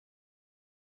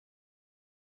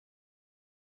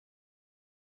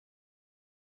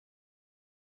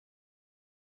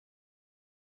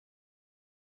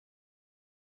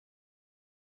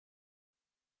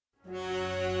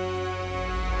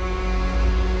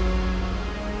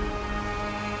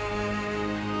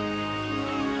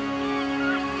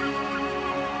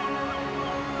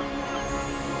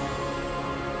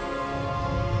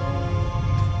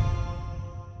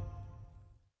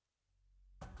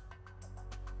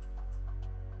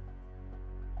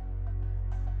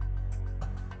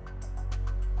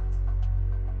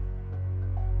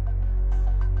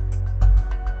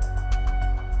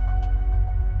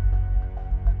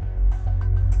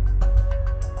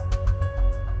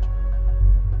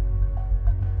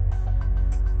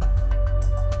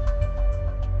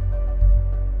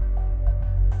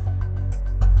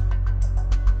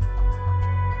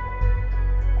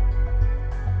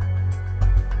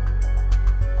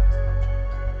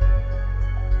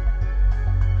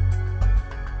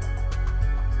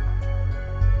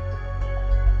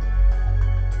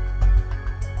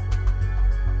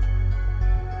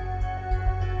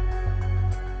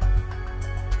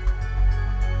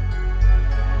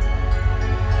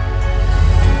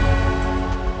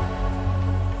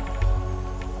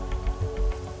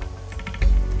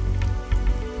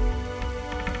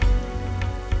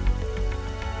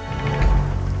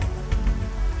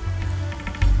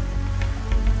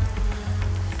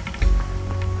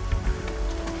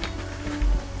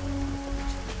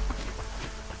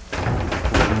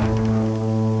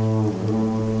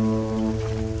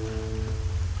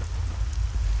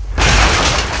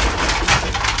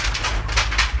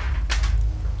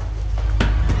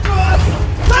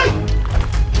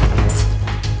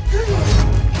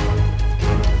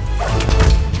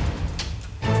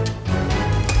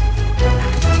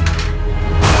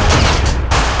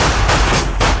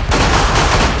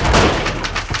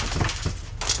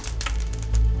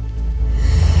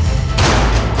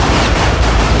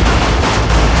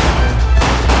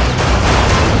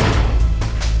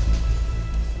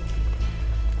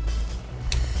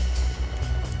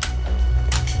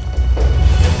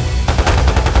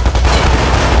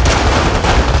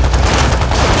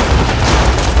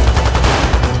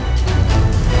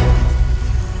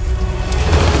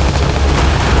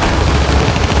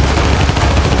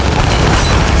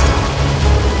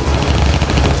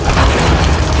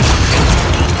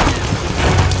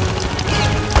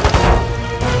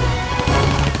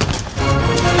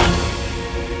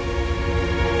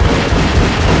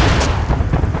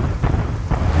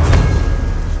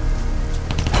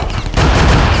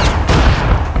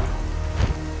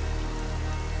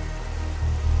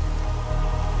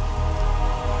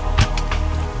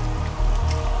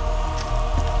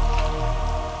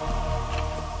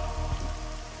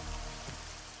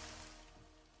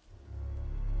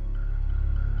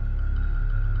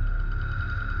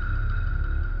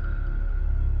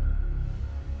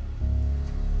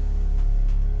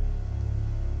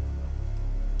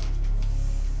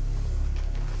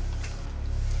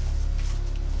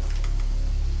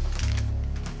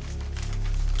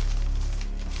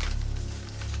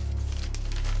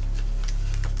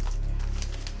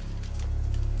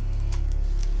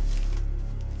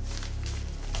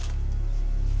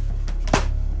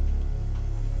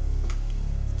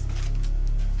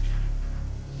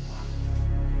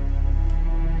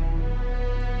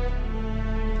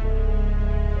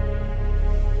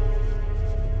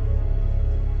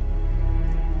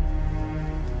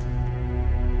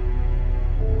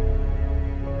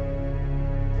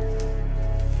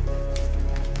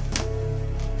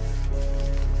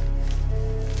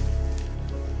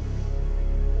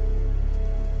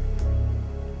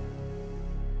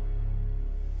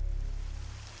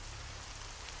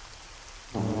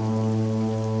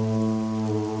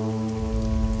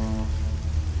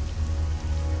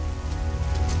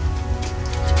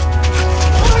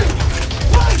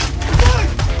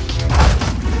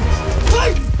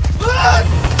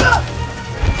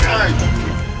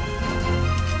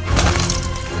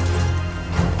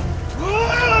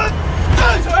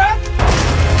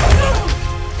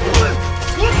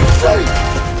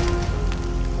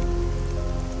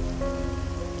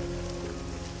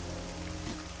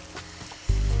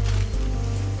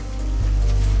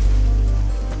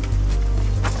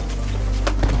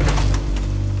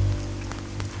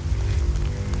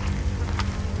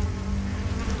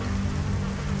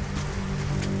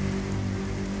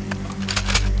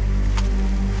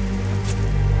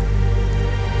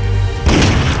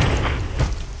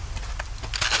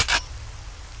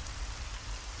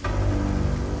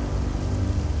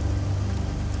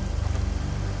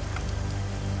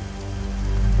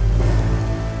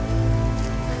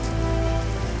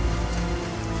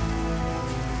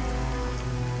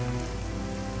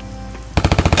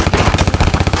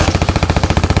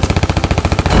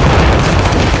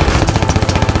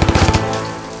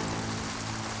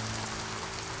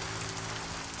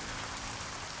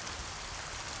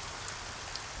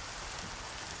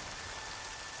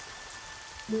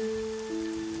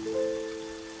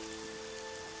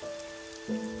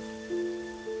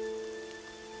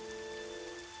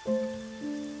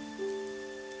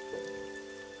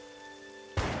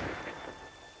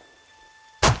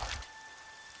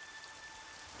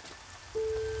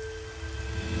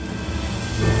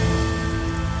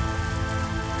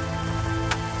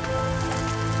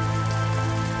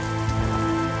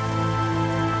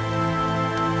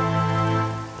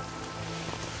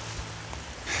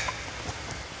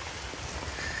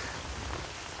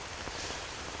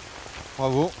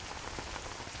Bravo.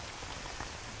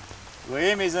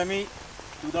 Oui, mes amis,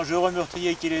 tout dangereux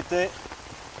meurtrier qu'il était,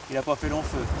 il n'a pas fait long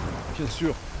feu. Bien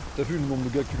sûr. T'as vu le nombre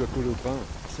de gars qui lui a collé au train?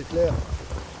 C'est clair.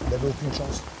 Il avait aucune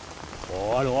chance.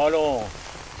 Oh, allons.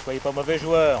 Soyez pas mauvais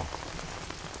joueurs.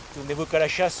 Souvenez-vous qu'à la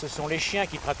chasse, ce sont les chiens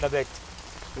qui traquent la bête.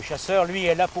 Le chasseur, lui,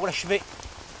 est là pour l'achever.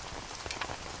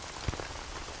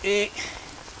 Et...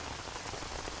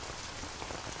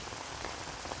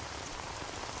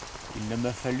 il ne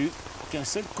m'a fallu qu'un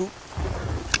seul coup.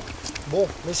 Bon,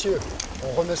 messieurs,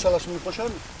 on remet ça la semaine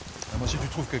prochaine? Moi, si tu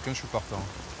trouves quelqu'un, je suis partant.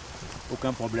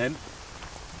 Aucun problème.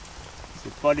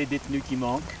 C'est pas les détenus qui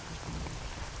manquent.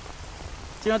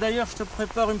 Tiens, d'ailleurs, je te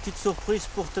prépare une petite surprise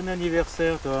pour ton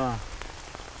anniversaire, toi.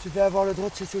 Tu vas avoir le droit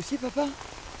de chasser aussi, papa?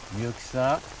 Mieux que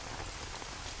ça,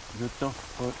 je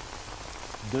t'offre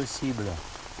 2 cibles.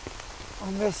 Oh,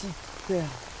 merci, père.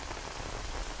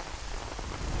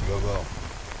 Tu vas voir,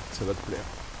 ça va te plaire.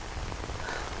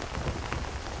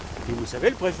 Et vous savez,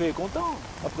 le préfet est content.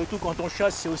 Après tout, quand on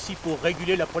chasse, c'est aussi pour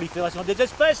réguler la prolifération des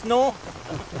espèces, non?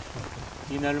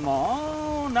 Finalement,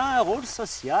 on a un rôle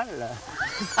social.